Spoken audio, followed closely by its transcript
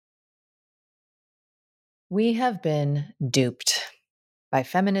We have been duped by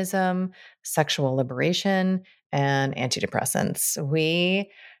feminism, sexual liberation, and antidepressants.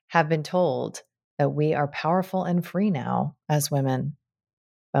 We have been told that we are powerful and free now as women,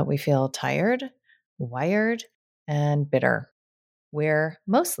 but we feel tired, wired, and bitter. We're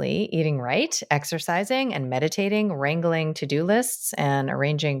mostly eating right, exercising and meditating, wrangling to-do lists and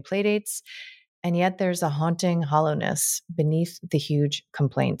arranging playdates, and yet there's a haunting hollowness beneath the huge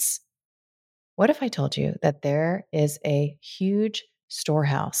complaints. What if I told you that there is a huge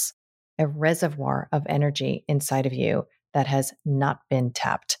storehouse, a reservoir of energy inside of you that has not been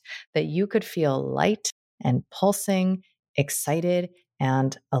tapped, that you could feel light and pulsing, excited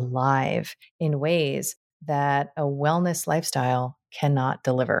and alive in ways that a wellness lifestyle cannot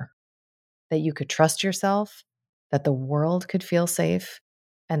deliver, that you could trust yourself, that the world could feel safe,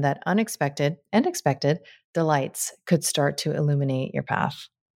 and that unexpected and expected delights could start to illuminate your path.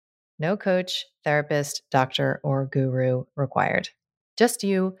 No coach, therapist, doctor, or guru required. Just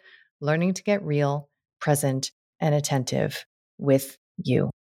you learning to get real, present, and attentive with you.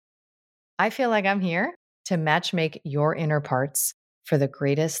 I feel like I'm here to matchmake your inner parts for the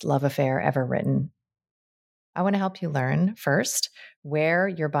greatest love affair ever written. I want to help you learn first where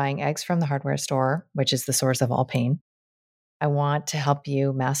you're buying eggs from the hardware store, which is the source of all pain. I want to help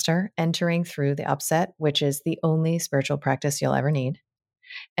you master entering through the upset, which is the only spiritual practice you'll ever need,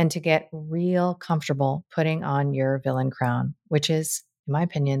 and to get real comfortable putting on your villain crown, which is, in my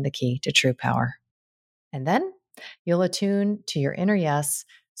opinion, the key to true power. And then you'll attune to your inner yes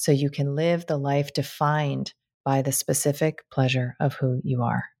so you can live the life defined by the specific pleasure of who you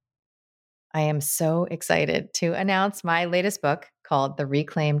are. I am so excited to announce my latest book called The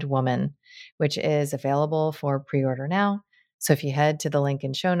Reclaimed Woman, which is available for pre-order now. So if you head to the link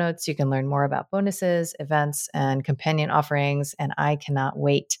in show notes, you can learn more about bonuses, events, and companion offerings. And I cannot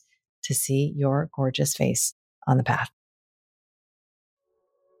wait to see your gorgeous face on the path.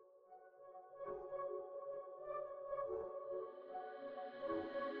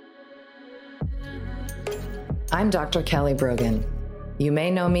 I'm Dr. Kelly Brogan. You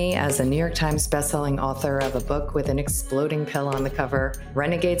may know me as a New York Times bestselling author of a book with an exploding pill on the cover,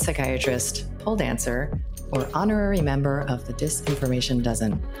 renegade psychiatrist, pole dancer, or honorary member of the Disinformation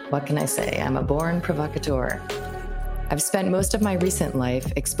Dozen. What can I say? I'm a born provocateur. I've spent most of my recent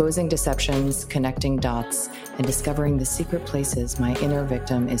life exposing deceptions, connecting dots, and discovering the secret places my inner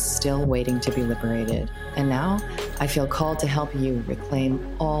victim is still waiting to be liberated. And now I feel called to help you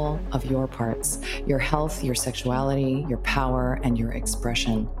reclaim all of your parts, your health, your sexuality, your power, and your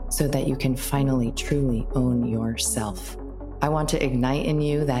expression, so that you can finally truly own yourself. I want to ignite in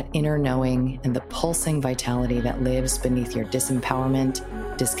you that inner knowing and the pulsing vitality that lives beneath your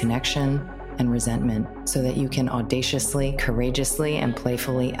disempowerment, disconnection, and resentment, so that you can audaciously, courageously, and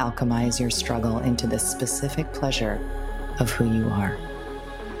playfully alchemize your struggle into the specific pleasure of who you are.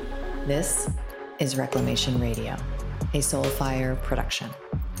 This is Reclamation Radio, a Soulfire production.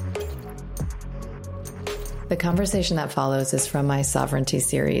 The conversation that follows is from my Sovereignty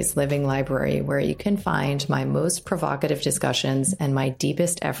series, Living Library, where you can find my most provocative discussions and my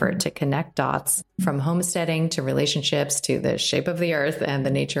deepest effort to connect dots from homesteading to relationships to the shape of the earth and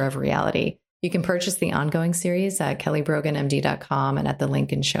the nature of reality. You can purchase the ongoing series at kellybroganmd.com and at the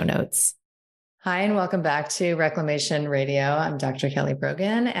link in show notes. Hi, and welcome back to Reclamation Radio. I'm Dr. Kelly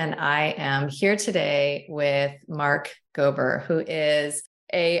Brogan, and I am here today with Mark Gober, who is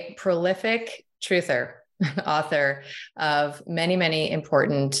a prolific truther, author of many, many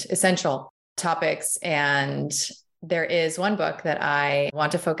important, essential topics. And there is one book that I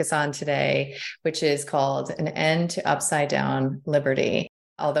want to focus on today, which is called An End to Upside Down Liberty.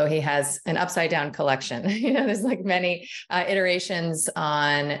 Although he has an upside down collection, there's like many iterations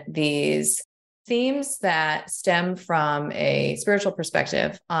on these themes that stem from a spiritual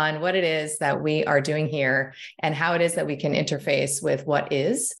perspective on what it is that we are doing here and how it is that we can interface with what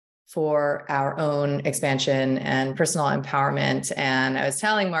is for our own expansion and personal empowerment. And I was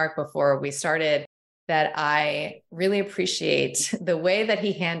telling Mark before we started that I really appreciate the way that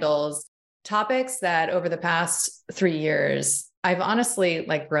he handles topics that over the past 3 years, I've honestly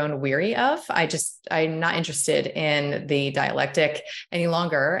grown weary of. I'm not interested in the dialectic any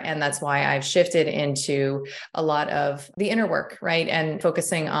longer. And that's why I've shifted into a lot of the inner work, right? And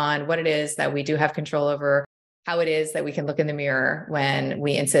focusing on what it is that we do have control over, how it is that we can look in the mirror when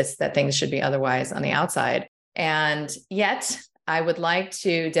we insist that things should be otherwise on the outside. And yet I would like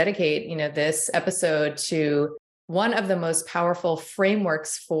to dedicate, this episode to one of the most powerful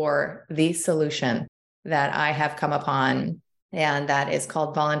frameworks for the solution that I have come upon. And that is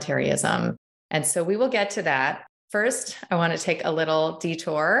called voluntarism. And so we will get to that. First, I want to take a little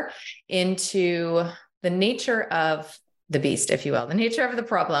detour into the nature of the beast, if you will, the nature of the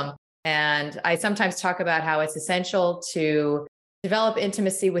problem. And I sometimes talk about how it's essential to develop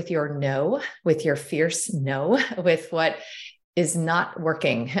intimacy with your no, with your fierce no, with what is not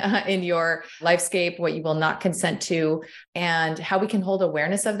working in your lifescape, what you will not consent to, and how we can hold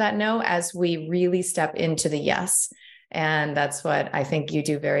awareness of that no as we really step into the yes. And that's what I think you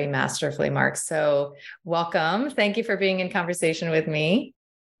do very masterfully, Mark. So welcome. Thank you for being in conversation with me.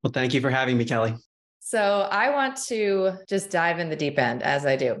 Well, thank you for having me, Kelly. So I want to just dive in the deep end, as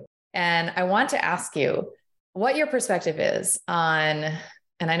I do. And I want to ask you what your perspective is on,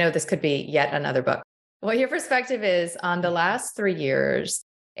 and I know this could be yet another book, what your perspective is on the last 3 years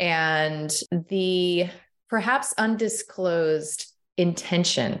and the perhaps undisclosed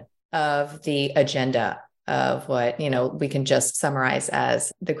intention of the agenda of what, we can just summarize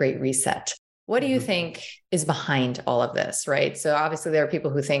as the Great Reset. What do you think is behind all of this, right? So obviously there are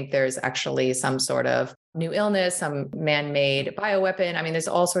people who think there's actually some sort of new illness, some man-made bioweapon. I mean, there's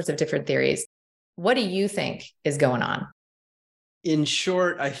all sorts of different theories. What do you think is going on? In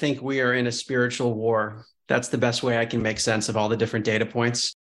short, I think we are in a spiritual war. That's the best way I can make sense of all the different data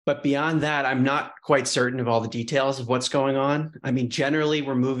points. But beyond that, I'm not quite certain of all the details of what's going on. I mean, generally,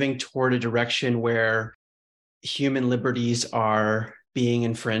 we're moving toward a direction where human liberties are being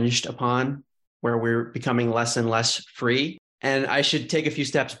infringed upon, where we're becoming less and less free. And I should take a few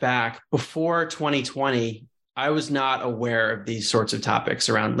steps back. Before 2020, I was not aware of these sorts of topics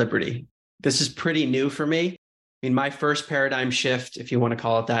around liberty. This is pretty new for me. I mean, my first paradigm shift, if you want to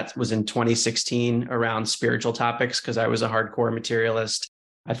call it that, was in 2016 around spiritual topics because I was a hardcore materialist.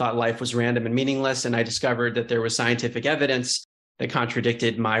 I thought life was random and meaningless, and I discovered that there was scientific evidence that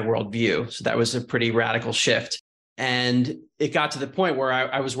contradicted my worldview. So that was a pretty radical shift. And it got to the point where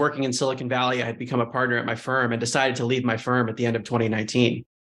I was working in Silicon Valley. I had become a partner at my firm and decided to leave my firm at the end of 2019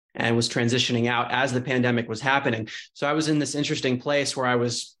 and was transitioning out as the pandemic was happening. So I was in this interesting place where I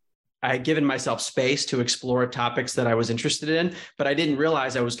had given myself space to explore topics that I was interested in, but I didn't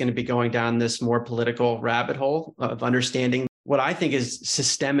realize I was going to be going down this more political rabbit hole of understanding what I think is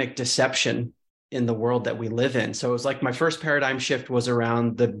systemic deception in the world that we live in. So it was like my first paradigm shift was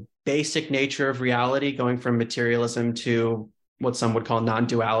around the basic nature of reality, going from materialism to what some would call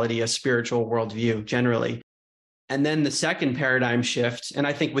non-duality, a spiritual worldview generally. And then the second paradigm shift, and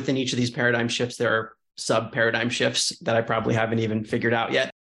I think within each of these paradigm shifts, there are sub-paradigm shifts that I probably haven't even figured out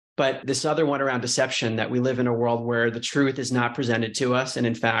yet. But this other one around deception, that we live in a world where the truth is not presented to us. And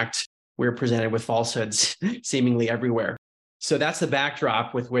in fact, we're presented with falsehoods seemingly everywhere. So that's the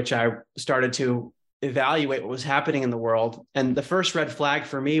backdrop with which I started to evaluate what was happening in the world. And the first red flag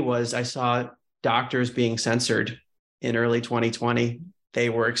for me was I saw doctors being censored in early 2020. They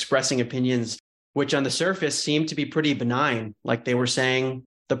were expressing opinions which on the surface seemed to be pretty benign. Like they were saying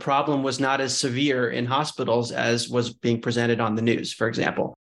the problem was not as severe in hospitals as was being presented on the news, for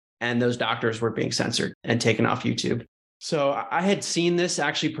example. And those doctors were being censored and taken off YouTube. So I had seen this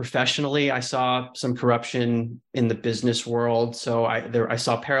actually professionally. I saw some corruption in the business world. So I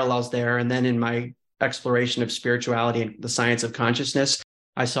saw parallels there. And then in my exploration of spirituality and the science of consciousness,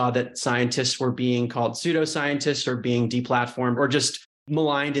 I saw that scientists were being called pseudoscientists or being deplatformed or just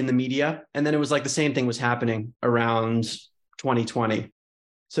maligned in the media. And then it was like the same thing was happening around 2020.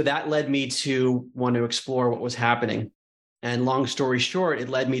 So that led me to want to explore what was happening. And long story short, it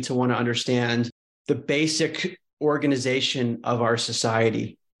led me to want to understand the basic organization of our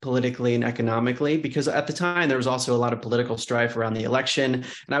society, politically and economically, because at the time, there was also a lot of political strife around the election.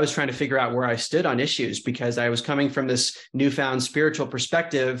 And I was trying to figure out where I stood on issues because I was coming from this newfound spiritual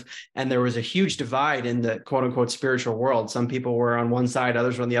perspective. And there was a huge divide in the quote unquote spiritual world. Some people were on one side,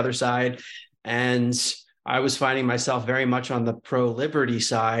 others were on the other side. And I was finding myself very much on the pro-liberty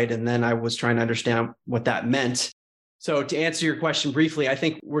side. And then I was trying to understand what that meant. So to answer your question briefly, I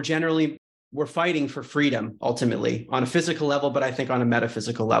think we're fighting for freedom ultimately on a physical level, but I think on a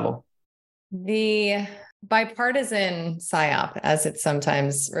metaphysical level. The bipartisan psyop, as it's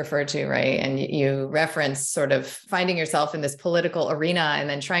sometimes referred to, right? And you reference sort of finding yourself in this political arena and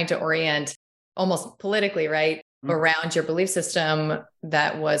then trying to orient almost politically, right, around your belief system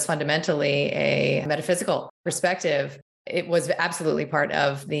that was fundamentally a metaphysical perspective. It was absolutely part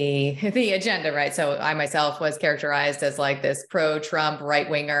of the agenda, right? So I myself was characterized as like this pro-Trump,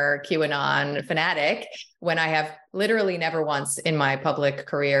 right-winger, QAnon fanatic, when I have literally never once in my public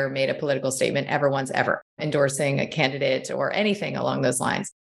career made a political statement, ever once, ever, endorsing a candidate or anything along those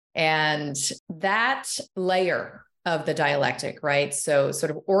lines. And that layer of the dialectic, right? So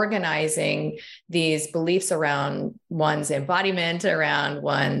sort of organizing these beliefs around one's embodiment, around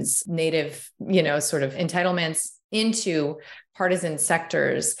one's native, sort of entitlements into partisan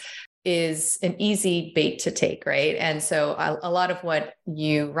sectors is an easy bait to take, right? And so a lot of what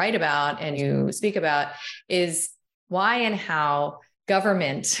you write about and you speak about is why and how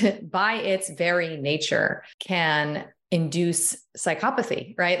government, by its very nature, can induce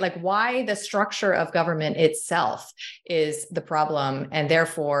psychopathy, right? Like why the structure of government itself is the problem, and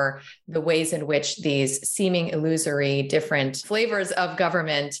therefore the ways in which these seeming illusory different flavors of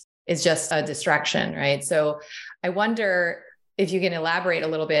government is just a distraction, right? So I wonder if you can elaborate a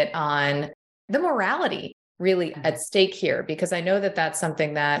little bit on the morality really at stake here, because I know that that's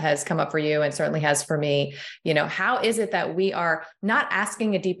something that has come up for you and certainly has for me. How is it that we are not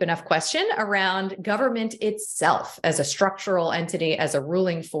asking a deep enough question around government itself as a structural entity, as a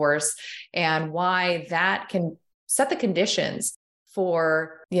ruling force, and why that can set the conditions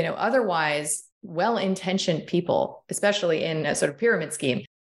for, otherwise well-intentioned people, especially in a sort of pyramid scheme,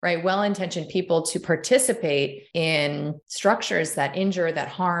 right? Well-intentioned people to participate in structures that injure, that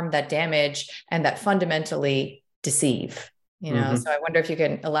harm, that damage, and that fundamentally deceive. So I wonder if you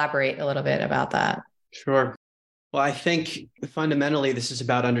can elaborate a little bit about that. Sure. Well, I think fundamentally, this is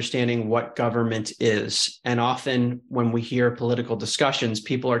about understanding what government is. And often when we hear political discussions,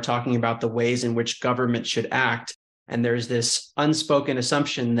 people are talking about the ways in which government should act. And there's this unspoken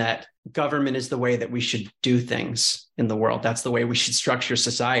assumption that government is the way that we should do things in the world. That's the way we should structure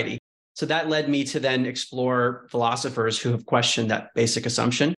society. So that led me to then explore philosophers who have questioned that basic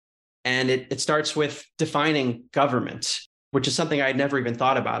assumption. And it starts with defining government, which is something I had never even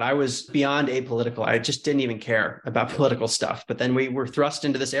thought about. I was beyond apolitical. I just didn't even care about political stuff. But then we were thrust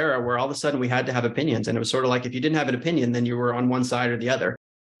into this era where all of a sudden we had to have opinions. And it was sort of like, if you didn't have an opinion, then you were on one side or the other.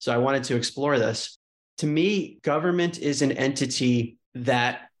 So I wanted to explore this. To me, government is an entity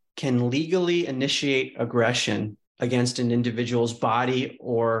that can legally initiate aggression against an individual's body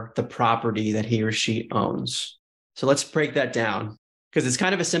or the property that he or she owns. So let's break that down, because it's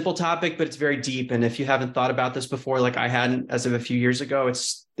kind of a simple topic, but it's very deep. And if you haven't thought about this before, like I hadn't as of a few years ago,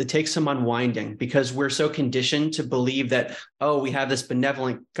 it takes some unwinding, because we're so conditioned to believe that, oh, we have this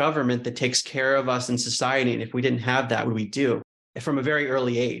benevolent government that takes care of us in society. And if we didn't have that, what would we do? From a very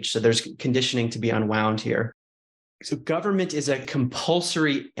early age. So there's conditioning to be unwound here. So government is a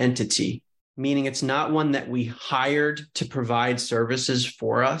compulsory entity, meaning it's not one that we hired to provide services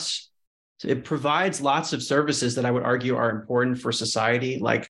for us. So it provides lots of services that I would argue are important for society,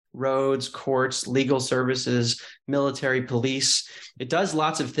 like roads, courts, legal services, military, police. It does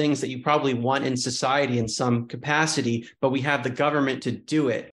lots of things that you probably want in society in some capacity, but we have the government to do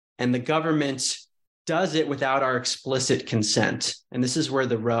it. And the government does it without our explicit consent. And this is where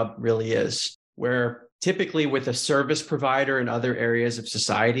the rub really is, where typically with a service provider in other areas of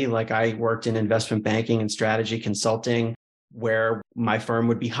society, like I worked in investment banking and strategy consulting, where my firm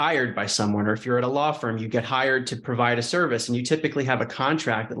would be hired by someone, or if you're at a law firm, you get hired to provide a service, and you typically have a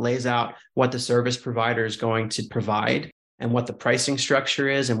contract that lays out what the service provider is going to provide and what the pricing structure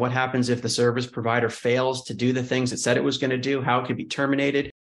is, and what happens if the service provider fails to do the things it said it was going to do, how it could be terminated.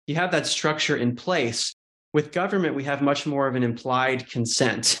 You have that structure in place. With government, we have much more of an implied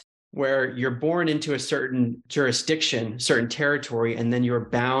consent, where you're born into a certain jurisdiction, certain territory, and then you're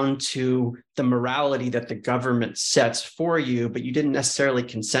bound to the morality that the government sets for you, but you didn't necessarily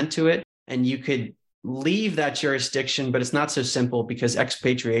consent to it. And you could leave that jurisdiction, but it's not so simple, because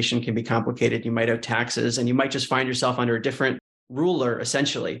expatriation can be complicated. You might have taxes, and you might just find yourself under a different ruler,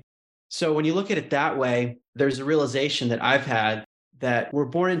 essentially. So when you look at it that way, there's a realization that I've had that we're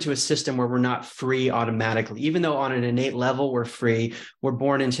born into a system where we're not free automatically. Even though on an innate level we're free, we're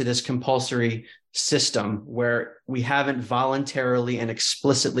born into this compulsory system where we haven't voluntarily and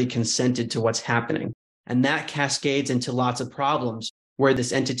explicitly consented to what's happening. And that cascades into lots of problems where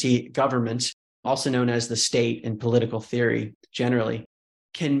this entity, government, also known as the state in political theory generally,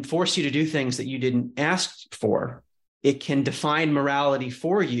 can force you to do things that you didn't ask for. It can define morality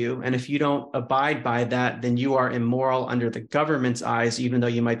for you. And if you don't abide by that, then you are immoral under the government's eyes, even though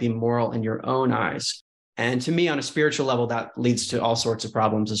you might be moral in your own eyes. And to me, on a spiritual level, that leads to all sorts of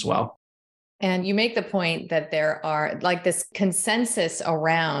problems as well. And you make the point that there are like this consensus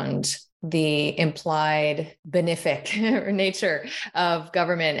around the implied benefic nature of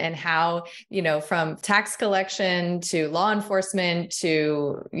government, and how, from tax collection to law enforcement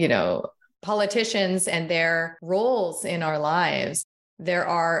to, politicians and their roles in our lives, there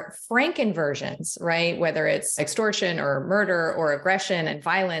are frank inversions, right? Whether it's extortion or murder or aggression and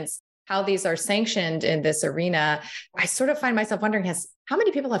violence, how these are sanctioned in this arena, I sort of find myself wondering, how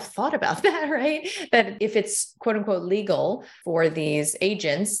many people have thought about that, right? That if it's quote unquote legal for these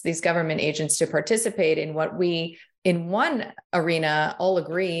agents, these government agents to participate in what we in one arena all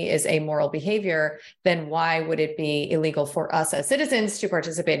agree is amoral behavior, then why would it be illegal for us as citizens to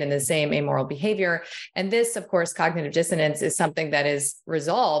participate in the same amoral behavior? And this, of course, cognitive dissonance is something that is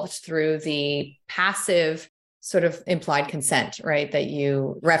resolved through the passive sort of implied consent, right, that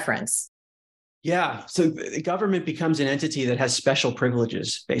you reference. Yeah. So the government becomes an entity that has special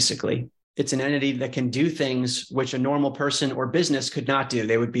privileges, basically. It's an entity that can do things which a normal person or business could not do.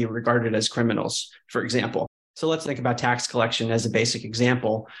 They would be regarded as criminals, for example. So let's think about tax collection as a basic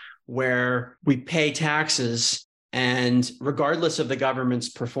example, where we pay taxes and regardless of the government's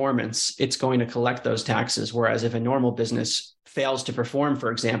performance, it's going to collect those taxes. Whereas if a normal business fails to perform,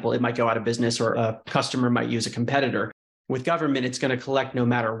 for example, it might go out of business or a customer might use a competitor. With government, it's going to collect no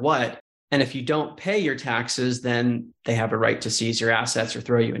matter what. And if you don't pay your taxes, then they have a right to seize your assets or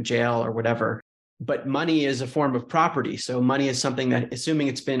throw you in jail or whatever. But money is a form of property. So money is something that, assuming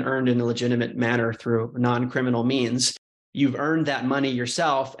it's been earned in a legitimate manner through non-criminal means, you've earned that money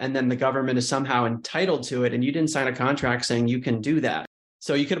yourself, and then the government is somehow entitled to it, and you didn't sign a contract saying you can do that.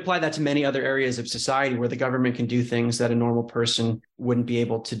 So you could apply that to many other areas of society where the government can do things that a normal person wouldn't be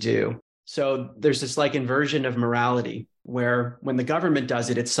able to do. So there's this like inversion of morality where when the government does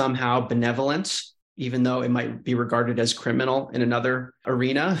it, it's somehow benevolent, even though it might be regarded as criminal in another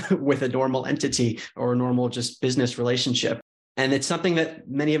arena with a normal entity or a normal just business relationship. And it's something that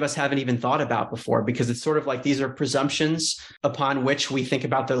many of us haven't even thought about before, because it's sort of like these are presumptions upon which we think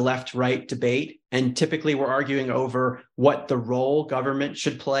about the left-right debate. And typically we're arguing over what the role government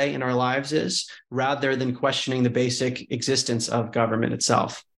should play in our lives is, rather than questioning the basic existence of government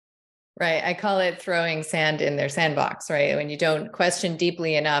itself. Right. I call it throwing sand in their sandbox, right? When you don't question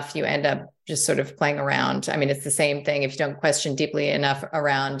deeply enough, you end up just sort of playing around. I mean, it's the same thing. If you don't question deeply enough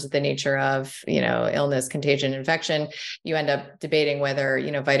around the nature of, illness, contagion, infection, you end up debating whether,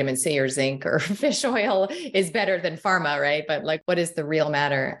 vitamin C or zinc or fish oil is better than pharma, right? But like, what is the real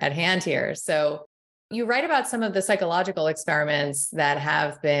matter at hand here? So you write about some of the psychological experiments that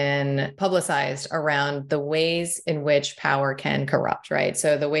have been publicized around the ways in which power can corrupt, right?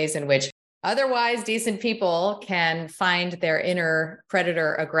 So the ways in which otherwise decent people can find their inner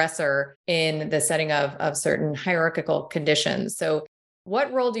predator aggressor in the setting of certain hierarchical conditions. So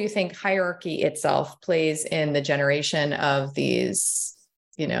what role do you think hierarchy itself plays in the generation of these,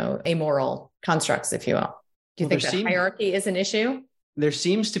 amoral constructs, if you will? Do you think that hierarchy is an issue? There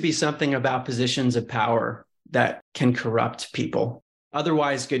seems to be something about positions of power that can corrupt people,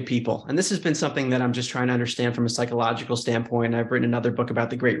 otherwise good people. And this has been something that I'm just trying to understand from a psychological standpoint. I've written another book about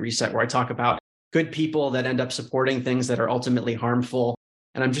the Great Reset where I talk about good people that end up supporting things that are ultimately harmful.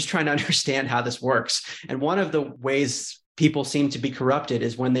 And I'm just trying to understand how this works. And one of the ways people seem to be corrupted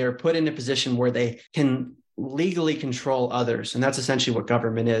is when they are put in a position where they can legally control others. And that's essentially what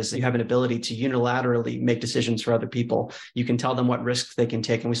government is. You have an ability to unilaterally make decisions for other people. You can tell them what risks they can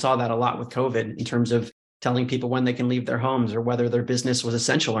take. And we saw that a lot with COVID in terms of telling people when they can leave their homes or whether their business was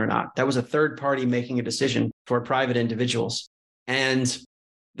essential or not. That was a third party making a decision for private individuals. And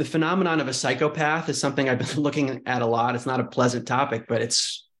the phenomenon of a psychopath is something I've been looking at a lot. It's not a pleasant topic, but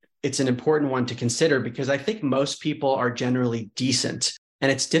it's an important one to consider, because I think most people are generally decent.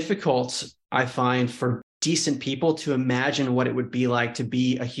 And it's difficult, I find, for decent people to imagine what it would be like to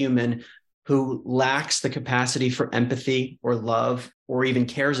be a human who lacks the capacity for empathy or love or even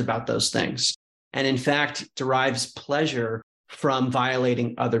cares about those things, and in fact derives pleasure from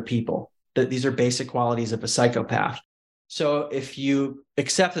violating other people. That these are basic qualities of a psychopath. So if you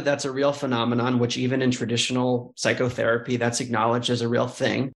accept that that's a real phenomenon, which even in traditional psychotherapy, that's acknowledged as a real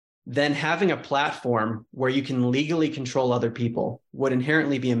thing, then having a platform where you can legally control other people would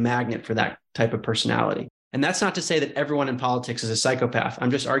inherently be a magnet for that type of personality. And that's not to say that everyone in politics is a psychopath.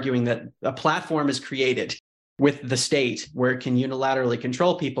 I'm just arguing that a platform is created with the state where it can unilaterally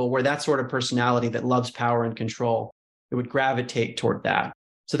control people, where that sort of personality that loves power and control, it would gravitate toward that.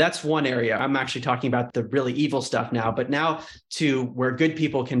 So that's one area. I'm actually talking about the really evil stuff now, but now to where good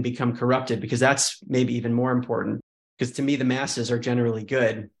people can become corrupted, because that's maybe even more important, because to me, the masses are generally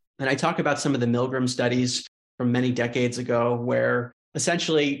good. And I talk about some of the Milgram studies from many decades ago, where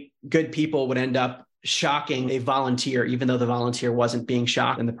essentially good people would end up shocking a volunteer, even though the volunteer wasn't being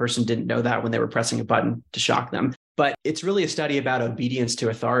shocked and the person didn't know that when they were pressing a button to shock them. But it's really a study about obedience to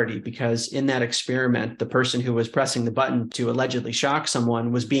authority, because in that experiment, the person who was pressing the button to allegedly shock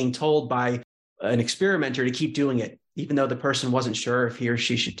someone was being told by an experimenter to keep doing it, even though the person wasn't sure if he or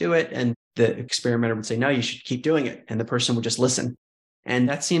she should do it. And the experimenter would say, no, you should keep doing it. And the person would just listen. And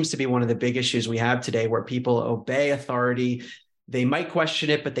that seems to be one of the big issues we have today, where people obey authority. They might question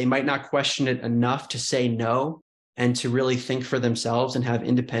it, but they might not question it enough to say no and to really think for themselves and have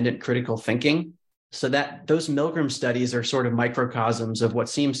independent critical thinking. So that those Milgram studies are sort of microcosms of what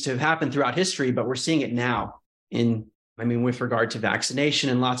seems to have happened throughout history, but we're seeing it now with regard to vaccination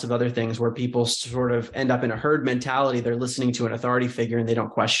and lots of other things where people sort of end up in a herd mentality. They're listening to an authority figure and they don't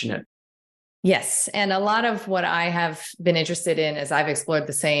question it. Yes. And a lot of what I have been interested in as I've explored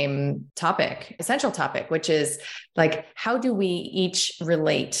the same topic, essential topic, which is like, how do we each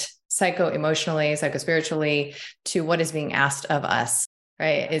relate psycho-emotionally, psycho-spiritually to what is being asked of us,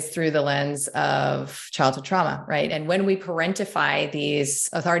 right? Is through the lens of childhood trauma, right? And when we parentify these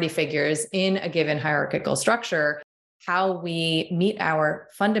authority figures in a given hierarchical structure, how we meet our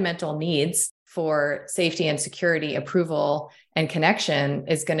fundamental needs for safety and security, approval and connection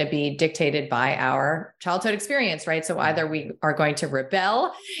is going to be dictated by our childhood experience, right? So either we are going to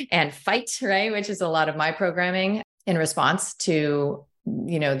rebel and fight, right? Which is a lot of my programming in response to,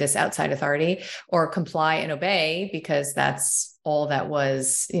 this outside authority, or comply and obey because that's all that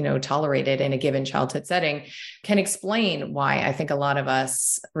was, tolerated in a given childhood setting, can explain why I think a lot of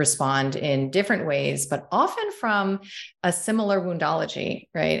us respond in different ways, but often from a similar woundology,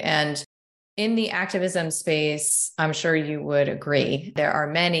 right? And in the activism space, I'm sure you would agree, there are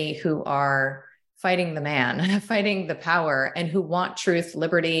many who are fighting the man, fighting the power, and who want truth,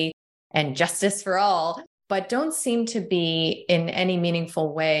 liberty, and justice for all, but don't seem to be in any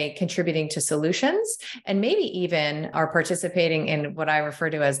meaningful way contributing to solutions, and maybe even are participating in what I refer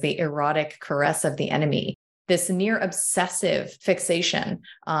to as the erotic caress of the enemy. This near obsessive fixation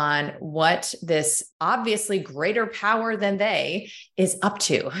on what this obviously greater power than they is up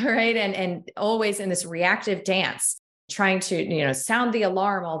to, right? And always in this reactive dance, trying to, sound the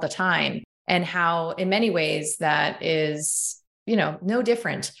alarm all the time, and how in many ways that is, no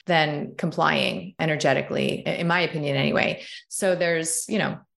different than complying energetically, in my opinion, anyway. So there's,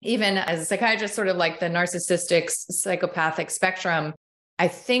 even as a psychiatrist, sort of like the narcissistic, psychopathic spectrum, I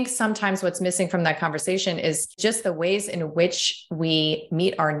think sometimes what's missing from that conversation is just the ways in which we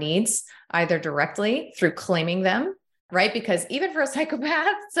meet our needs, either directly through claiming them, right? Because even for a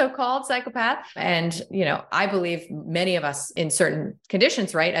psychopath, so-called psychopath, and, I believe many of us in certain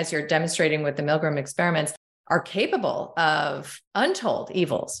conditions, right, as you're demonstrating with the Milgram experiments, are capable of untold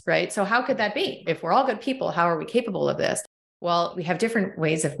evils, right? So how could that be? If we're all good people, how are we capable of this? Well, we have different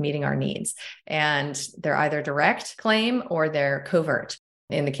ways of meeting our needs, and they're either direct claim or they're covert.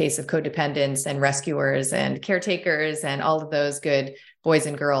 In the case of codependents and rescuers and caretakers and all of those good boys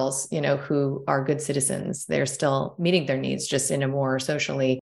and girls, who are good citizens, they're still meeting their needs just in a more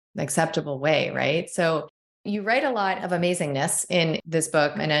socially acceptable way, right? So you write a lot of amazingness in this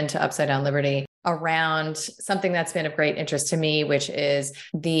book, An End to Upside Down Liberty, around something that's been of great interest to me, which is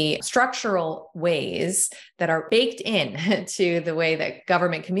the structural ways that are baked in to the way that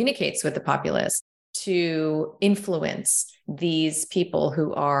government communicates with the populace to influence these people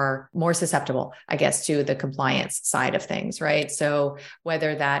who are more susceptible, I guess, to the compliance side of things, right? So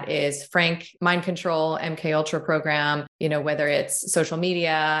whether that is frank mind control, MK Ultra program, whether it's social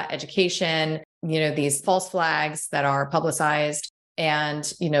media, education, these false flags that are publicized, and,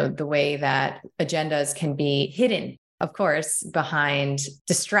 the way that agendas can be hidden, of course, behind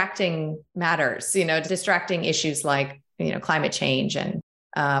distracting matters, distracting issues like, climate change and,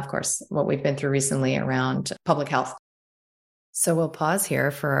 of course, what we've been through recently around public health. So we'll pause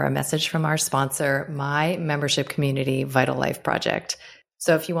here for a message from our sponsor, my membership community, Vital Life Project.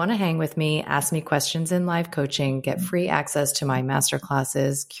 So if you want to hang with me, ask me questions in live coaching, get free access to my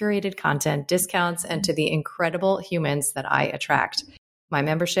masterclasses, curated content, discounts, and to the incredible humans that I attract, my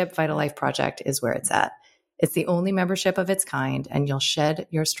membership, Vital Life Project, is where it's at. It's the only membership of its kind, and you'll shed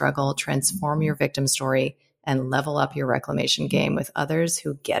your struggle, transform your victim story, and level up your reclamation game with others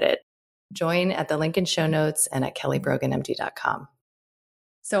who get it. Join at the link in show notes and at kellybroganmd.com.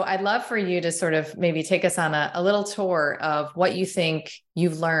 So I'd love for you to sort of maybe take us on a little tour of what you think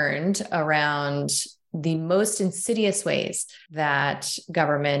you've learned around the most insidious ways that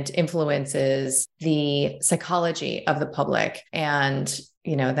government influences the psychology of the public. And,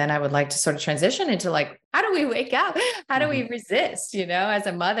 then I would like to sort of transition into like, how do we wake up? How do we resist? As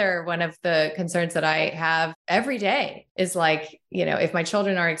a mother, one of the concerns that I have every day is like, if my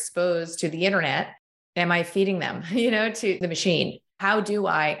children are exposed to the internet, am I feeding them, to the machine? How do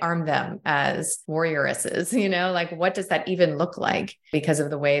I arm them as warrioresses? Like, what does that even look like? Because of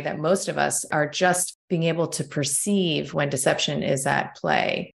the way that most of us are just being able to perceive when deception is at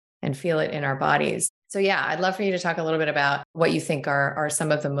play and feel it in our bodies. So yeah, I'd love for you to talk a little bit about what you think are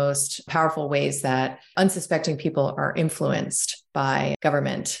some of the most powerful ways that unsuspecting people are influenced by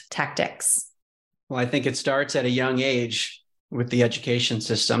government tactics. Well, I think it starts at a young age with the education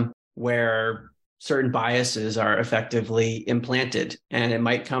system where certain biases are effectively implanted. And it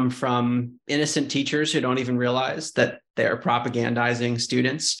might come from innocent teachers who don't even realize that they're propagandizing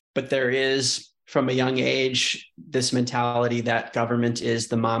students. But there is, from a young age, this mentality that government is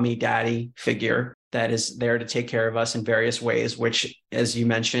the mommy, daddy figure that is there to take care of us in various ways, which, as you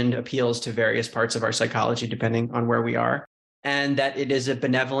mentioned, appeals to various parts of our psychology, depending on where we are. And that it is a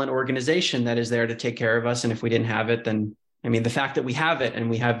benevolent organization that is there to take care of us. And if we didn't have it, then, I mean, the fact that we have it and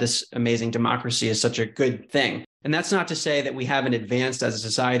we have this amazing democracy is such a good thing. And that's not to say that we haven't advanced as a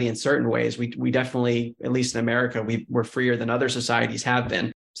society in certain ways. We definitely, at least in America, we're freer than other societies have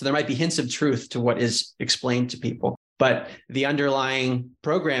been. So there might be hints of truth to what is explained to people, but the underlying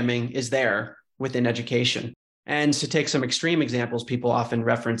programming is there within education. And to take some extreme examples, people often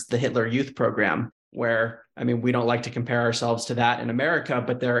reference the Hitler Youth Program, where, I mean, we don't like to compare ourselves to that in America,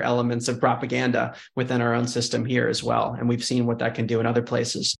 but there are elements of propaganda within our own system here as well. And we've seen what that can do in other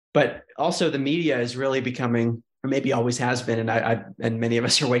places. But also the media is really becoming, or maybe always has been, and many of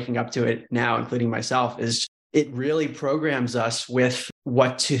us are waking up to it now, including myself, is it really programs us with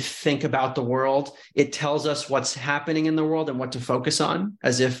what to think about the world. It tells us what's happening in the world and what to focus on,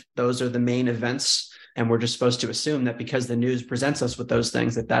 as if those are the main events. And we're just supposed to assume that because the news presents us with those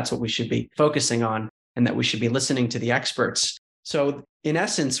things, that that's what we should be focusing on and that we should be listening to the experts. So in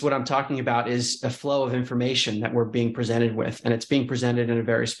essence, what I'm talking about is a flow of information that we're being presented with, and it's being presented in a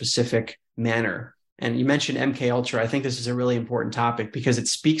very specific manner. And you mentioned MK Ultra. I think this is a really important topic because it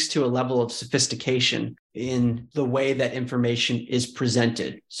speaks to a level of sophistication in the way that information is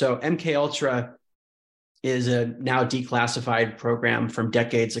presented. So MK Ultra is a now declassified program from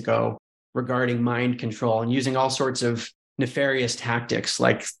decades ago regarding mind control and using all sorts of nefarious tactics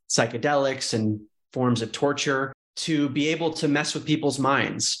like psychedelics and forms of torture to be able to mess with people's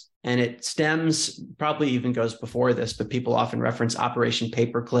minds. And it stems, probably even goes before this, but people often reference Operation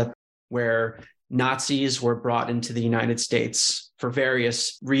Paperclip, where Nazis were brought into the United States for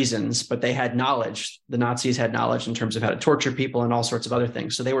various reasons, but they had knowledge. The Nazis had knowledge in terms of how to torture people and all sorts of other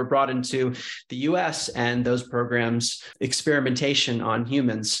things. So they were brought into the US, and those programs, experimentation on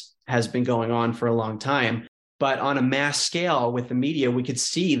humans, has been going on for a long time. But on a mass scale with the media, we could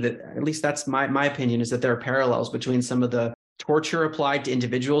see that, at least that's my opinion, is that there are parallels between some of the torture applied to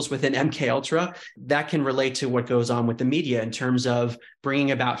individuals within MK Ultra that can relate to what goes on with the media in terms of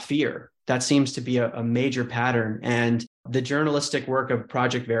bringing about fear. That seems to be a major pattern. And the journalistic work of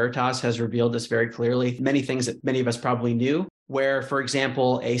Project Veritas has revealed this very clearly. Many things that many of us probably knew, where, for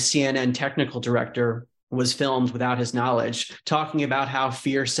example, a CNN technical director was filmed without his knowledge, talking about how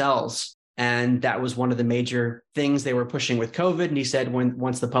fear sells. And that was one of the major things they were pushing with COVID. And he said,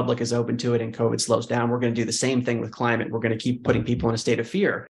 once the public is open to it and COVID slows down, we're going to do the same thing with climate. We're going to keep putting people in a state of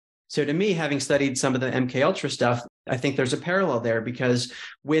fear. So to me, having studied some of the MK Ultra stuff, I think there's a parallel there, because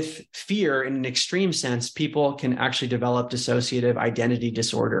with fear, in an extreme sense, people can actually develop dissociative identity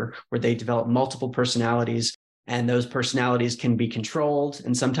disorder, where they develop multiple personalities. And those personalities can be controlled.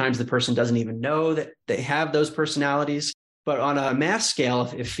 And sometimes the person doesn't even know that they have those personalities. But on a mass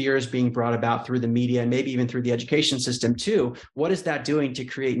scale, if fear is being brought about through the media and maybe even through the education system too, what is that doing to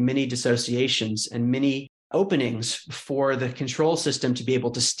create mini dissociations and mini openings for the control system to be able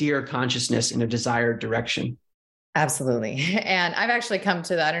to steer consciousness in a desired direction? Absolutely. And I've actually come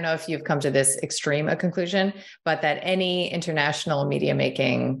to, I don't know if you've come to this extreme a conclusion, but that any international media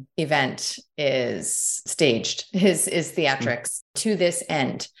making event is staged, is theatrics to this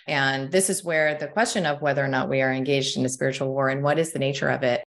end. And this is where the question of whether or not we are engaged in a spiritual war and what is the nature of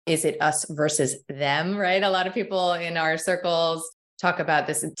it. Is it us versus them, right? A lot of people in our circles talk about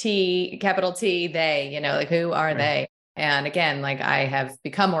this T, capital T, they, like who are they? And again, like I have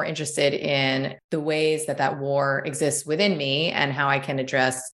become more interested in the ways that war exists within me and how I can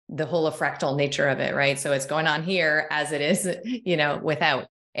address the whole fractal nature of it, right? So it's going on here as it is, without.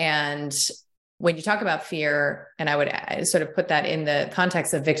 And when you talk about fear, and I would sort of put that in the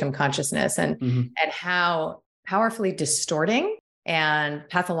context of victim consciousness and how powerfully distorting and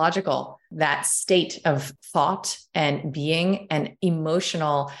pathological that state of thought and being and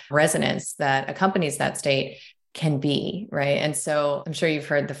emotional resonance that accompanies that state can be, right? And so I'm sure you've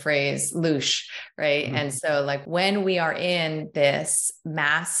heard the phrase loosh, right? And so like when we are in this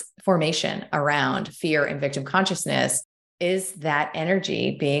mass formation around fear and victim consciousness, is that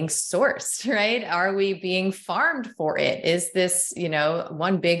energy being sourced, right? Are we being farmed for it? Is this,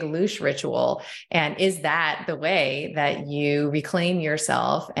 one big loosh ritual? And is that the way that you reclaim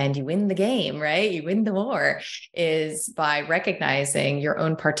yourself and you win the game, right? You win the war, is by recognizing your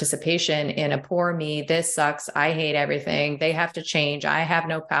own participation in a poor me, this sucks, I hate everything, they have to change, I have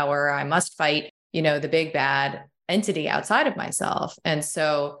no power, I must fight, the big bad entity outside of myself. And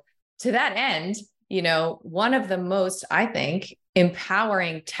so to that end, one of the most, I think,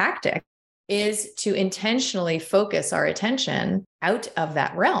 empowering tactics is to intentionally focus our attention out of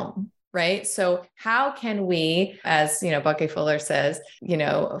that realm, right? So how can we, as, Bucky Fuller says,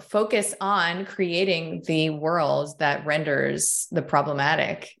 focus on creating the world that renders the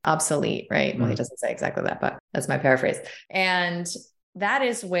problematic obsolete, right? Well, he doesn't say exactly that, but that's my paraphrase. And that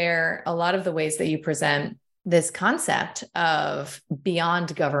is where a lot of the ways that you present this concept of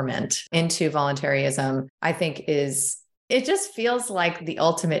beyond government into voluntarism, I think it just feels like the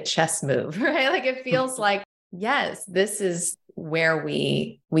ultimate chess move, right? Like it feels like, yes, this is where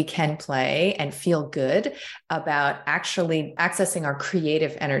we can play and feel good about actually accessing our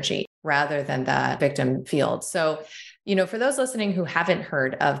creative energy rather than the victim field. So, for those listening who haven't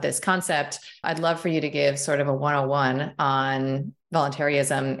heard of this concept, I'd love for you to give sort of a 101 on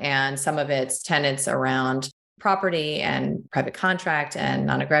voluntarism and some of its tenets around property and private contract and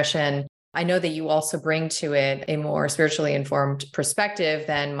non-aggression. I know that you also bring to it a more spiritually informed perspective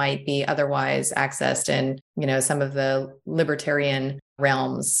than might be otherwise accessed in, some of the libertarian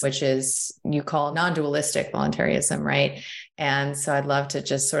realms, which is you call non-dualistic voluntarism, right? And so I'd love to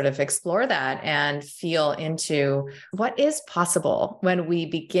just sort of explore that and feel into what is possible when we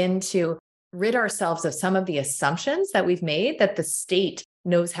begin to rid ourselves of some of the assumptions that we've made that the state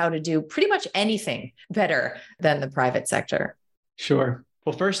knows how to do pretty much anything better than the private sector. Sure.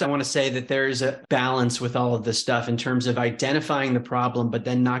 Well, first, I want to say that there's a balance with all of this stuff in terms of identifying the problem, but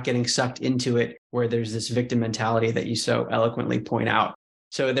then not getting sucked into it where there's this victim mentality that you so eloquently point out.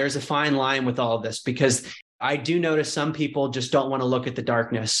 So there's a fine line with all of this, because I do notice some people just don't want to look at the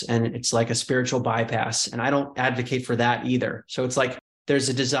darkness, and it's like a spiritual bypass. And I don't advocate for that either. So it's like there's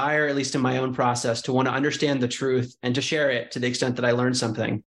a desire, at least in my own process, to want to understand the truth and to share it to the extent that I learn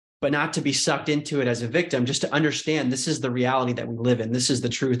something, but not to be sucked into it as a victim, just to understand this is the reality that we live in. This is the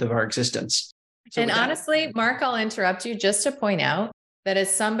truth of our existence. So and honestly, Mark, I'll interrupt you just to point out that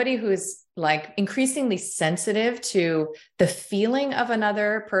as somebody who's like increasingly sensitive to the feeling of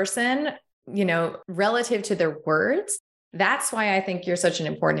another person, relative to their words, that's why I think you're such an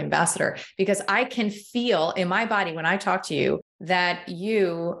important ambassador, because I can feel in my body when I talk to you that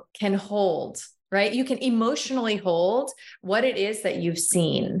you can hold, right? You can emotionally hold what it is that you've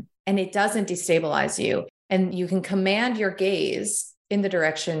seen, and it doesn't destabilize you. And you can command your gaze in the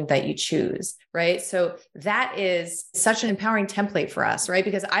direction that you choose, right? So that is such an empowering template for us, right?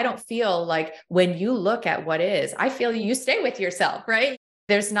 Because I don't feel like when you look at what is, I feel you stay with yourself, right?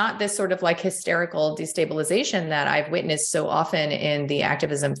 There's not this sort of like hysterical destabilization that I've witnessed so often in the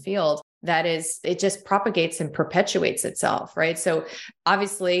activism field. That is, it just propagates and perpetuates itself, right? So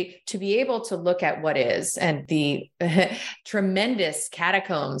obviously, to be able to look at what is and the tremendous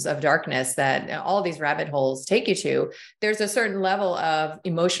catacombs of darkness that all these rabbit holes take you to, there's a certain level of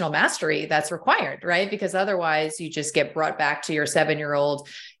emotional mastery that's required, right? Because otherwise you just get brought back to your 7-year-old,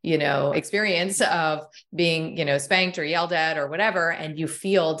 experience of being, spanked or yelled at or whatever, and you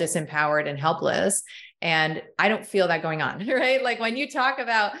feel disempowered and helpless. And I don't feel that going on, right? Like when you talk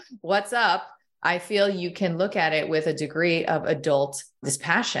about what's up, I feel you can look at it with a degree of adult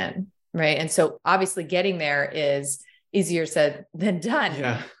dispassion, right? And so obviously getting there is easier said than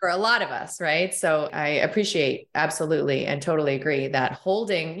done for a lot of us, right? So I appreciate absolutely and totally agree that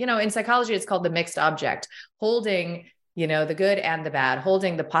holding, in psychology, it's called the mixed object, holding, the good and the bad,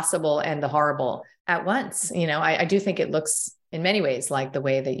 holding the possible and the horrible at once. I do think it looks in many ways like the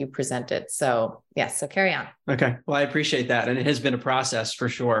way that you present it. So yes, so carry on. Okay. Well, I appreciate that. And it has been a process for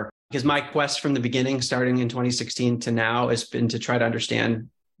sure, because my quest from the beginning, starting in 2016 to now, has been to try to understand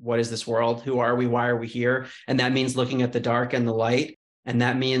what is this world? Who are we? Why are we here? And that means looking at the dark and the light. And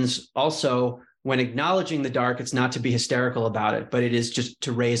that means also when acknowledging the dark, it's not to be hysterical about it, but it is just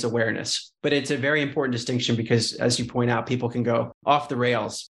to raise awareness. But it's a very important distinction because, as you point out, people can go off the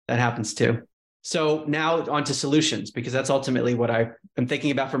rails. That happens too. So now on to solutions, because that's ultimately what I'm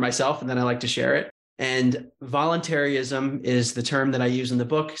thinking about for myself, and then I like to share it. And voluntarism is the term that I use in the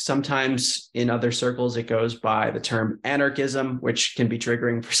book. Sometimes in other circles, it goes by the term anarchism, which can be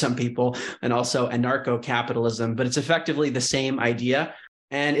triggering for some people, and also anarcho-capitalism, but it's effectively the same idea.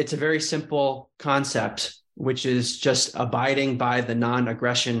 And it's a very simple concept, which is just abiding by the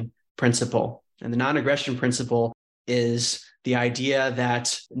non-aggression principle. And the non-aggression principle is the idea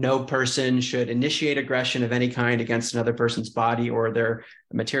that no person should initiate aggression of any kind against another person's body or their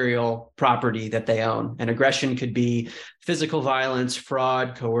material property that they own. And aggression could be physical violence,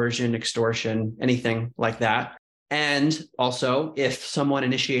 fraud, coercion, extortion, anything like that. And also, if someone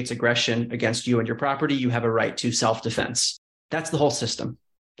initiates aggression against you and your property, you have a right to self-defense. That's the whole system.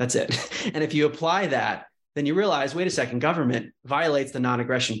 That's it. And if you apply that, then you realize, wait a second, government violates the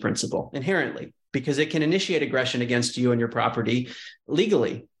non-aggression principle inherently, because it can initiate aggression against you and your property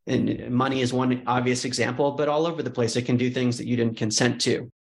legally. And money is one obvious example, but all over the place, it can do things that you didn't consent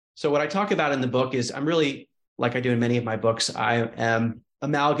to. So what I talk about in the book is, I'm really, like I do in many of my books, I am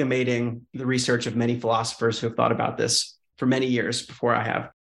amalgamating the research of many philosophers who have thought about this for many years before I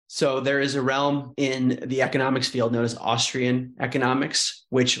have. So there is a realm in the economics field known as Austrian economics,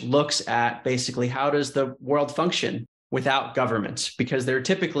 which looks at basically how does the world function without government, because they're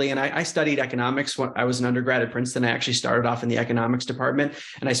typically, and I studied economics when I was an undergrad at Princeton. I actually started off in the economics department,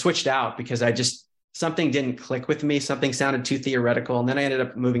 and I switched out because something didn't click with me. Something sounded too theoretical. And then I ended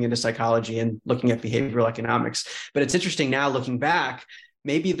up moving into psychology and looking at behavioral economics. But it's interesting now looking back,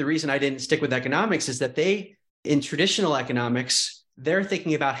 maybe the reason I didn't stick with economics is that in traditional economics, they're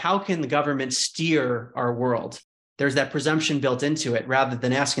thinking about how can the government steer our world? There's that presumption built into it rather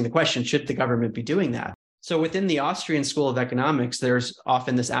than asking the question, should the government be doing that? So within the Austrian School of Economics, there's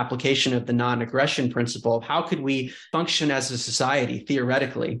often this application of the non-aggression principle of how could we function as a society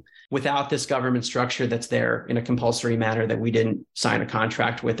theoretically without this government structure that's there in a compulsory manner that we didn't sign a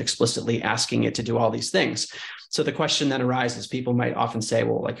contract with explicitly asking it to do all these things. So the question then arises, people might often say,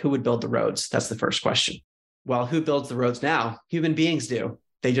 well, like, who would build the roads? That's the first question. Well, who builds the roads now? Human beings do.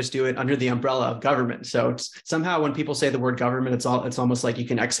 They just do it under the umbrella of government. So somehow when people say the word government, it's almost like you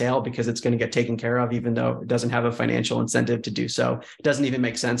can exhale because it's going to get taken care of, even though it doesn't have a financial incentive to do so. It doesn't even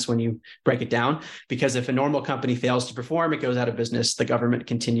make sense when you break it down, because if a normal company fails to perform, it goes out of business, the government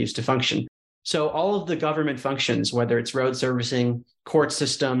continues to function. So all of the government functions, whether it's road servicing, court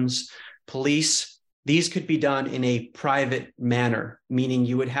systems, police, these could be done in a private manner, meaning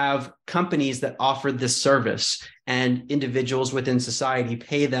you would have companies that offer this service and individuals within society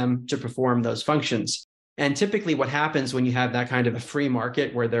pay them to perform those functions. And typically what happens when you have that kind of a free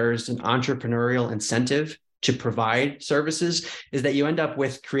market where there's an entrepreneurial incentive to provide services is that you end up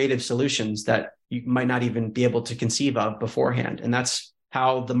with creative solutions that you might not even be able to conceive of beforehand. And that's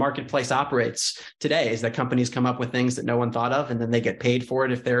how the marketplace operates today, is that companies come up with things that no one thought of, and then they get paid for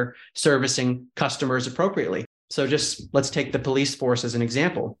it if they're servicing customers appropriately. So just let's take the police force as an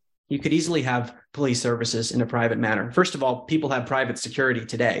example. You could easily have police services in a private manner. First of all, people have private security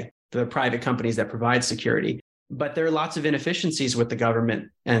today, the private companies that provide security. But there are lots of inefficiencies with the government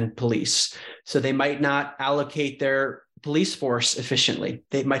and police. So they might not allocate their police force efficiently.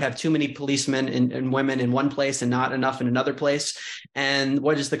 They might have too many policemen and women in one place and not enough in another place. And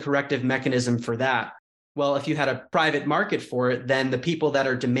what is the corrective mechanism for that? Well, if you had a private market for it, then the people that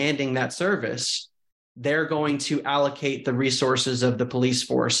are demanding that service, they're going to allocate the resources of the police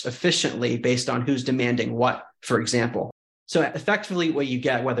force efficiently based on who's demanding what, for example. So effectively what you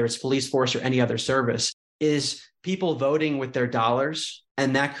get, whether it's police force or any other service, is people voting with their dollars.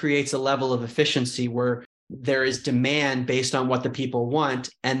 And that creates a level of efficiency where there is demand based on what the people want.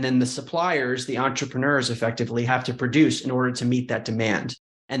 And then the suppliers, the entrepreneurs effectively have to produce in order to meet that demand.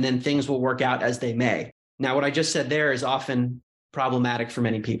 And then things will work out as they may. Now, what I just said there is often problematic for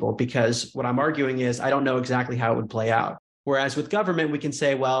many people, because what I'm arguing is I don't know exactly how it would play out. Whereas with government, we can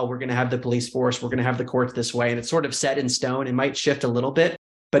say, well, we're going to have the police force, we're going to have the courts this way, and it's sort of set in stone. It might shift a little bit,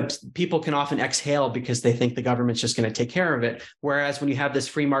 but people can often exhale because they think the government's just going to take care of it. Whereas when you have this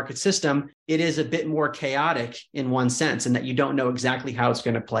free market system, it is a bit more chaotic in one sense, in that you don't know exactly how it's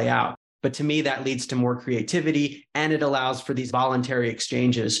going to play out. But to me, that leads to more creativity, and it allows for these voluntary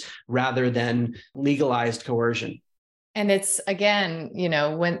exchanges rather than legalized coercion. And it's, again,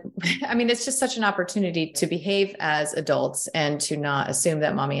 it's just such an opportunity to behave as adults and to not assume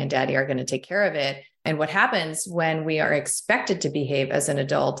that mommy and daddy are going to take care of it. And what happens when we are expected to behave as an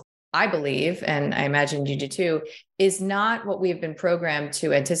adult, I believe, and I imagine you do too, is not what we've been programmed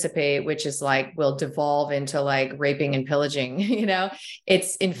to anticipate, which is like, we'll devolve into like raping and pillaging.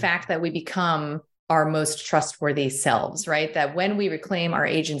 It's in fact that we become our most trustworthy selves, right? That when we reclaim our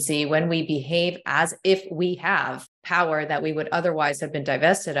agency, when we behave as if we have power that we would otherwise have been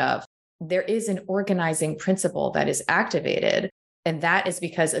divested of, there is an organizing principle that is activated. And that is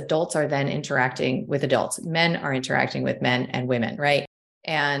because adults are then interacting with adults. Men are interacting with men and women, right?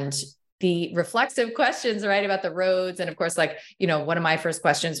 And the reflexive questions, right, about the roads. And of course, like, one of my first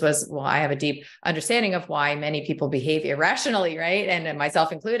questions was, well, I have a deep understanding of why many people behave irrationally, right? And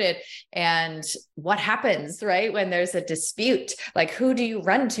myself included. And what happens, right, when there's a dispute? Like, who do you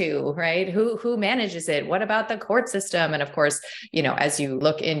run to, right? Who manages it? What about the court system? And of course, as you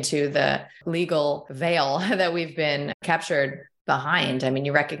look into the legal veil that we've been captured behind, I mean,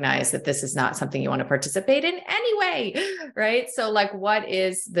 you recognize that this is not something you want to participate in anyway, right? So like, what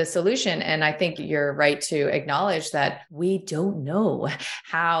is the solution? And I think you're right to acknowledge that we don't know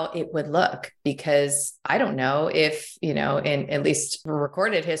how it would look, because I don't know if, in at least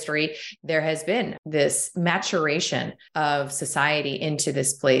recorded history, there has been this maturation of society into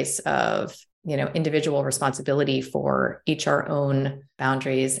this place of individual responsibility for each our own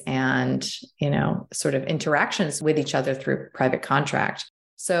boundaries and, sort of interactions with each other through private contract.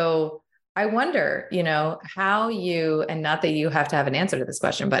 So I wonder, how you, and not that you have to have an answer to this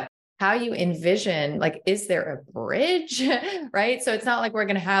question, but how you envision, like, is there a bridge, right? So it's not like we're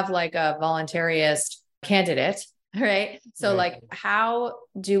going to have like a voluntarist candidate, right? So like, how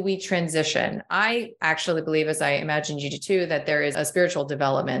do we transition? I actually believe, as I imagined you do too, that there is a spiritual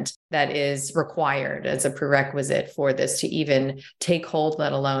development that is required as a prerequisite for this to even take hold,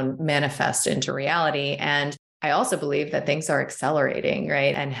 let alone manifest into reality. And I also believe that things are accelerating,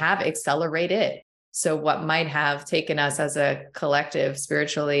 right? And have accelerated. So what might have taken us as a collective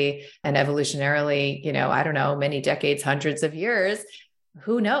spiritually and evolutionarily, I don't know, many decades, hundreds of years,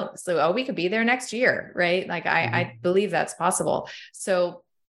 who knows? So, we could be there next year, right? Like, I believe that's possible. So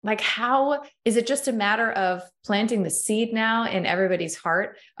like, how is it just a matter of planting the seed now in everybody's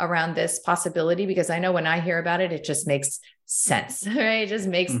heart around this possibility? Because I know when I hear about it, it just makes sense, right? It just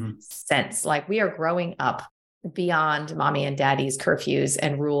makes sense. Like, we are growing up beyond mommy and daddy's curfews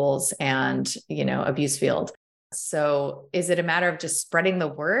and rules and, abuse field. So is it a matter of just spreading the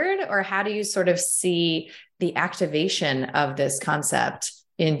word, or how do you sort of see the activation of this concept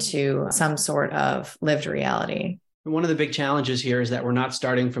into some sort of lived reality? One of the big challenges here is that we're not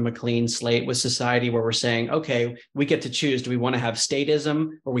starting from a clean slate with society where we're saying, okay, we get to choose. Do we want to have statism,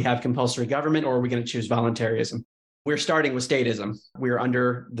 or we have compulsory government, or are we going to choose voluntarism? We're starting with statism. We're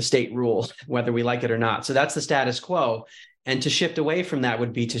under the state rule, whether we like it or not. So that's the status quo. And to shift away from that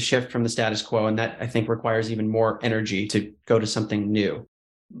would be to shift from the status quo. And that, I think, requires even more energy to go to something new.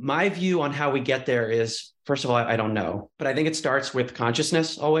 My view on how we get there is, first of all, I don't know, but I think it starts with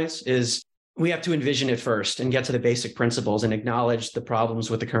consciousness always. Is we have to envision it first and get to the basic principles and acknowledge the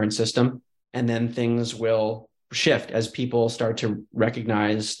problems with the current system. And then things will shift as people start to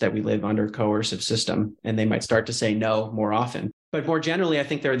recognize that we live under a coercive system, and they might start to say no more often. But more generally, I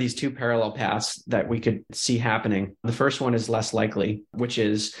think there are these two parallel paths that we could see happening. The first one is less likely, which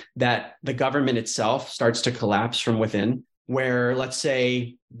is that the government itself starts to collapse from within, where, let's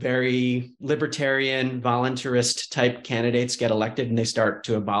say, very libertarian, voluntarist type candidates get elected and they start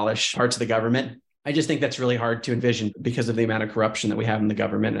to abolish parts of the government. I just think that's really hard to envision because of the amount of corruption that we have in the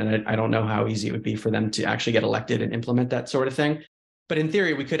government. And I don't know how easy it would be for them to actually get elected and implement that sort of thing. But in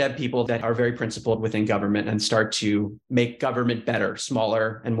theory, we could have people that are very principled within government and start to make government better,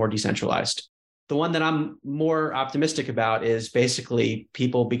 smaller, and more decentralized. The one that I'm more optimistic about is basically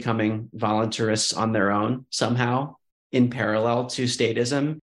people becoming voluntarists on their own somehow in parallel to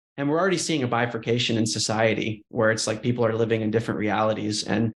statism. And we're already seeing a bifurcation in society where it's like people are living in different realities.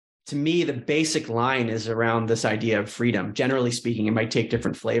 And to me, the basic line is around this idea of freedom. Generally speaking, it might take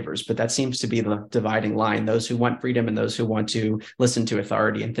different flavors, but that seems to be the dividing line: those who want freedom and those who want to listen to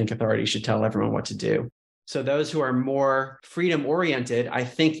authority and think authority should tell everyone what to do. So those who are more freedom oriented, I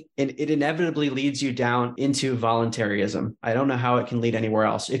think it inevitably leads you down into voluntarism. I don't know how it can lead anywhere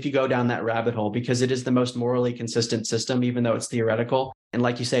else if you go down that rabbit hole, because it is the most morally consistent system, even though it's theoretical. And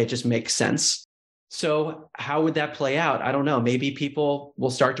like you say, it just makes sense. So how would that play out? I don't know. Maybe people will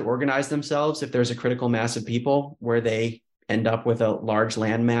start to organize themselves if there's a critical mass of people where they end up with a large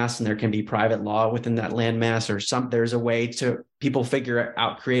landmass and there can be private law within that landmass, or there's a way to people figure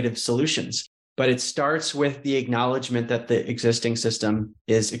out creative solutions. But it starts with the acknowledgement that the existing system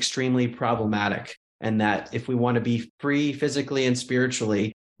is extremely problematic, and that if we want to be free physically and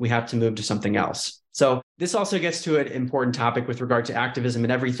spiritually, we have to move to something else. So this also gets to an important topic with regard to activism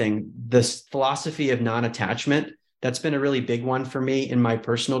and everything. This philosophy of non-attachment, that's been a really big one for me in my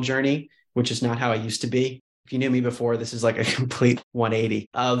personal journey, which is not how I used to be. If you knew me before, this is like a complete 180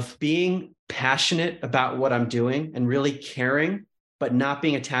 of being passionate about what I'm doing and really caring, but not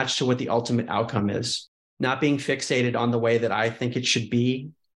being attached to what the ultimate outcome is, not being fixated on the way that I think it should be,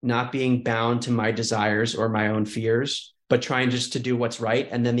 not being bound to my desires or my own fears, but trying just to do what's right.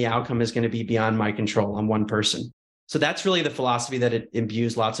 And then the outcome is going to be beyond my control. I'm one person. So that's really the philosophy that it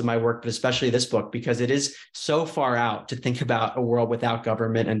imbues lots of my work, but especially this book, because it is so far out to think about a world without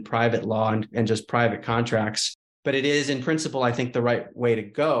government and private law and just private contracts. But it is, in principle, I think, the right way to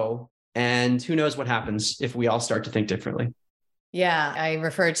go. And who knows what happens if we all start to think differently. Yeah, I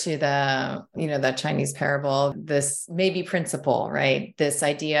refer to that Chinese parable, this maybe principle, right? This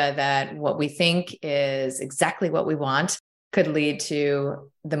idea that what we think is exactly what we want could lead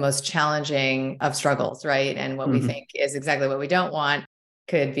to the most challenging of struggles, right? And what we think is exactly what we don't want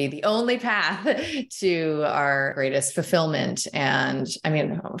could be the only path to our greatest fulfillment. And I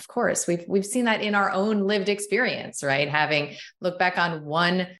mean, of course, we've seen that in our own lived experience, right? Having look back on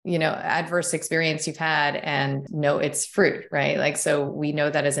one, adverse experience you've had and know its fruit, right? Like, so we know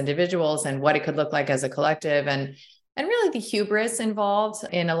that as individuals and what it could look like as a collective, and really the hubris involved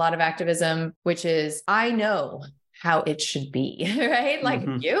in a lot of activism, which is, I know how it should be, right? Like,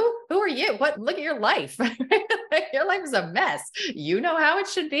 who are you? Look at your life. Your life is a mess. You know how it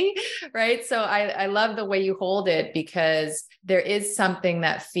should be, right? So I love the way you hold it, because there is something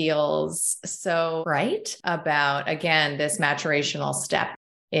that feels so right about, again, this maturational step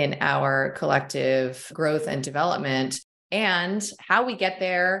in our collective growth and development. And how we get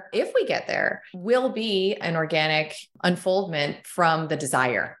there, if we get there, will be an organic unfoldment from the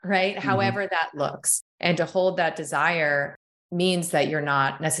desire, right? However that looks. And to hold that desire means that you're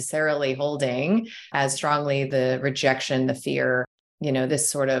not necessarily holding as strongly the rejection, the fear,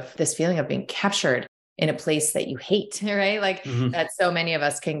 this feeling of being captured in a place that you hate, right? Like that so many of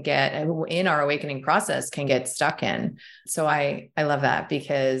us can get in our awakening process, can get stuck in. So I love that,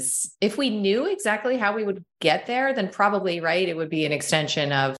 because if we knew exactly how we would get there, then probably, right, it would be an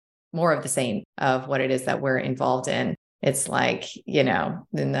extension of more of the same of what it is that we're involved in. It's like, in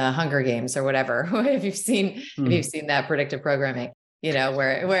the Hunger Games or whatever, if you've seen that predictive programming,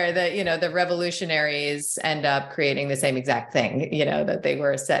 where the revolutionaries end up creating the same exact thing, that they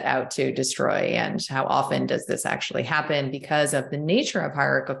were set out to destroy. And how often does this actually happen because of the nature of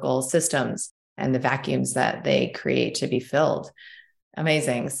hierarchical systems and the vacuums that they create to be filled?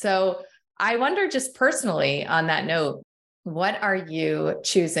 Amazing. So I wonder, just personally on that note, what are you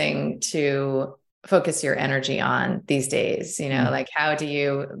choosing to focus your energy on these days? Like, how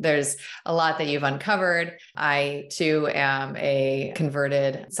do there's a lot that you've uncovered. I too am a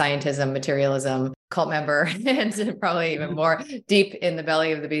converted scientism, materialism cult member, and probably even more deep in the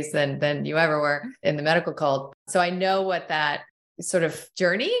belly of the beast than you ever were in the medical cult. So I know what that sort of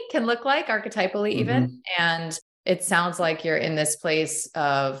journey can look like archetypally even. And it sounds like you're in this place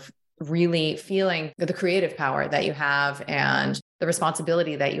of really feeling the creative power that you have and the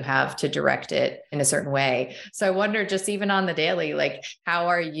responsibility that you have to direct it in a certain way. So I wonder, just even on the daily, like, how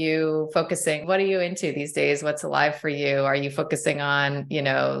are you focusing? What are you into these days? What's alive for you? Are you focusing on,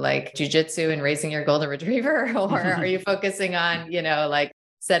 like jujitsu and raising your golden retriever? Or are you focusing on, like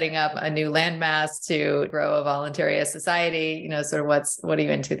setting up a new landmass to grow a voluntary society? Sort of what are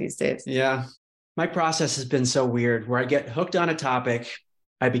you into these days? Yeah. My process has been so weird, where I get hooked on a topic,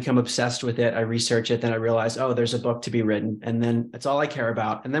 I become obsessed with it, I research it, then I realize, oh, there's a book to be written. And then it's all I care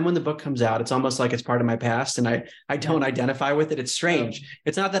about. And then when the book comes out, it's almost like it's part of my past and I don't identify with it. It's strange.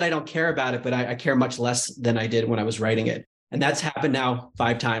 It's not that I don't care about it, but I care much less than I did when I was writing it. And that's happened now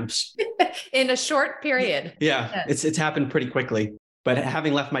 5 times. In a short period. Yeah, yes. It's happened pretty quickly. But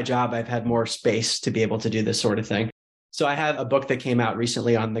having left my job, I've had more space to be able to do this sort of thing. So I have a book that came out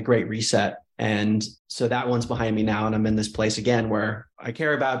recently on the Great Reset. And so that one's behind me now. And I'm in this place again where I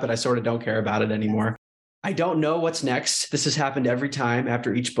care about it, but I sort of don't care about it anymore. I don't know what's next. This has happened every time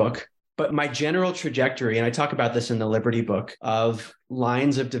after each book. But my general trajectory, and I talk about this in the Liberty book, of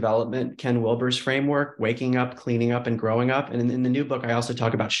lines of development, Ken Wilber's framework, waking up, cleaning up, and growing up. And in the new book, I also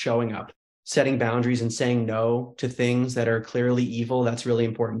talk about showing up, setting boundaries and saying no to things that are clearly evil. That's really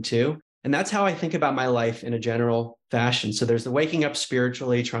important too. And that's how I think about my life in a general fashion. So there's the waking up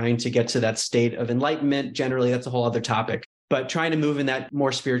spiritually, trying to get to that state of enlightenment. Generally, that's a whole other topic, but trying to move in that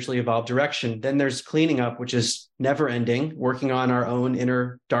more spiritually evolved direction. Then there's cleaning up, which is never ending, working on our own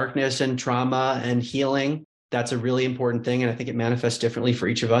inner darkness and trauma and healing. That's a really important thing. And I think it manifests differently for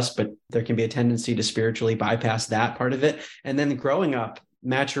each of us, but there can be a tendency to spiritually bypass that part of it. And then growing up,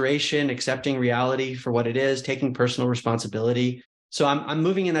 maturation, accepting reality for what it is, taking personal responsibility. So I'm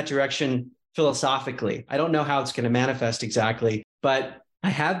moving in that direction philosophically. I don't know how it's going to manifest exactly, but I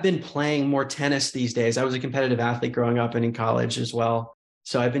have been playing more tennis these days. I was a competitive athlete growing up and in college as well.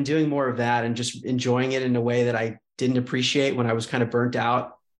 So I've been doing more of that and just enjoying it in a way that I didn't appreciate when I was kind of burnt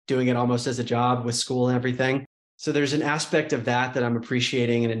out, doing it almost as a job with school and everything. So there's an aspect of that I'm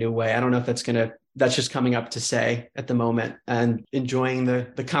appreciating in a new way. I don't know if that's just coming up to say at the moment, and enjoying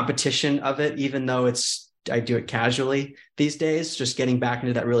the competition of it, even though it's I do it casually these days. Just getting back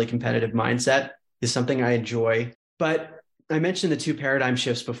into that really competitive mindset is something I enjoy. But I mentioned the two paradigm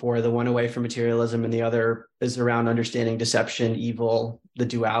shifts before, the one away from materialism and the other is around understanding deception, evil, the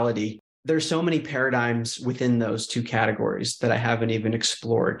duality. There's so many paradigms within those two categories that I haven't even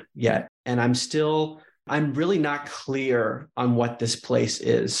explored yet. And I'm really not clear on what this place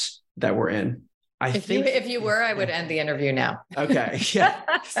is that we're in. If you were, I would end the interview now. Okay. Yeah.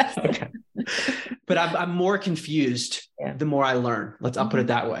 Okay. But I'm more confused the more I learn. I'll put it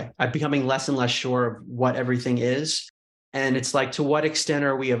that way. I'm becoming less and less sure of what everything is. And it's like, to what extent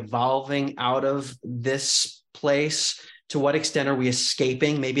are we evolving out of this place? To what extent are we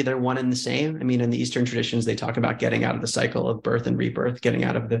escaping? Maybe they're one and the same. I mean, in the Eastern traditions, they talk about getting out of the cycle of birth and rebirth, getting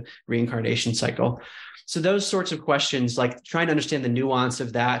out of the reincarnation cycle. So those sorts of questions, like trying to understand the nuance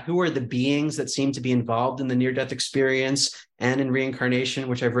of that. Who are the beings that seem to be involved in the near-death experience and in reincarnation,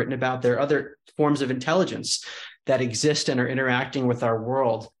 which I've written about? There are other forms of intelligence that exist and are interacting with our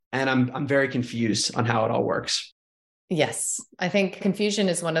world. And I'm very confused on how it all works. Yes, I think confusion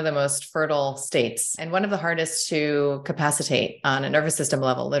is one of the most fertile states and one of the hardest to capacitate on a nervous system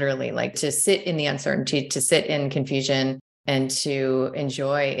level, literally, like to sit in the uncertainty, to sit in confusion and to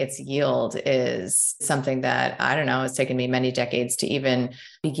enjoy its yield is something that, I don't know, it's taken me many decades to even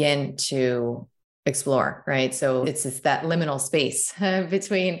begin to explore, right? So it's that liminal space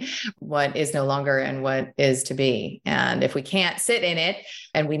between what is no longer and what is to be. And if we can't sit in it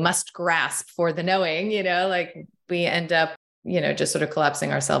and we must grasp for the knowing, like we end up, just sort of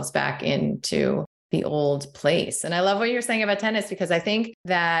collapsing ourselves back into the old place. And I love what you're saying about tennis, because I think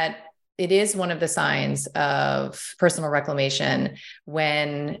that it is one of the signs of personal reclamation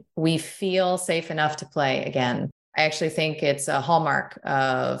when we feel safe enough to play again. I actually think it's a hallmark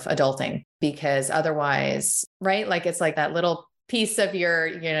of adulting, because otherwise, right? Like it's like that little piece of your,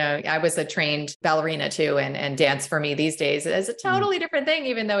 I was a trained ballerina too, and dance for me these days is a totally different thing,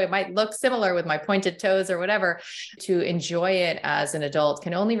 even though it might look similar with my pointed toes or whatever. To enjoy it as an adult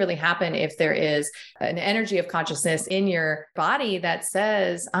can only really happen if there is an energy of consciousness in your body that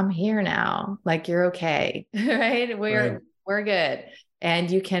says, I'm here now, like you're okay, right? We're good.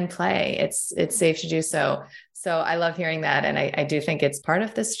 And you can play. It's safe to do so. So I love hearing that. And I do think it's part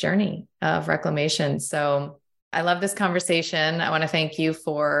of this journey of reclamation. So I love this conversation. I want to thank you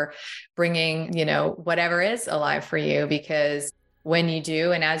for bringing, whatever is alive for you, because when you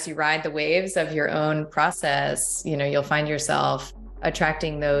do, and as you ride the waves of your own process, you'll find yourself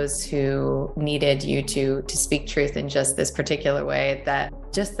attracting those who needed you to speak truth in just this particular way, that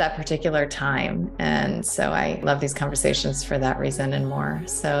particular time. And so I love these conversations for that reason and more.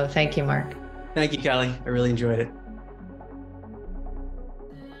 So thank you, Mark. Thank you, Kelly. I really enjoyed it.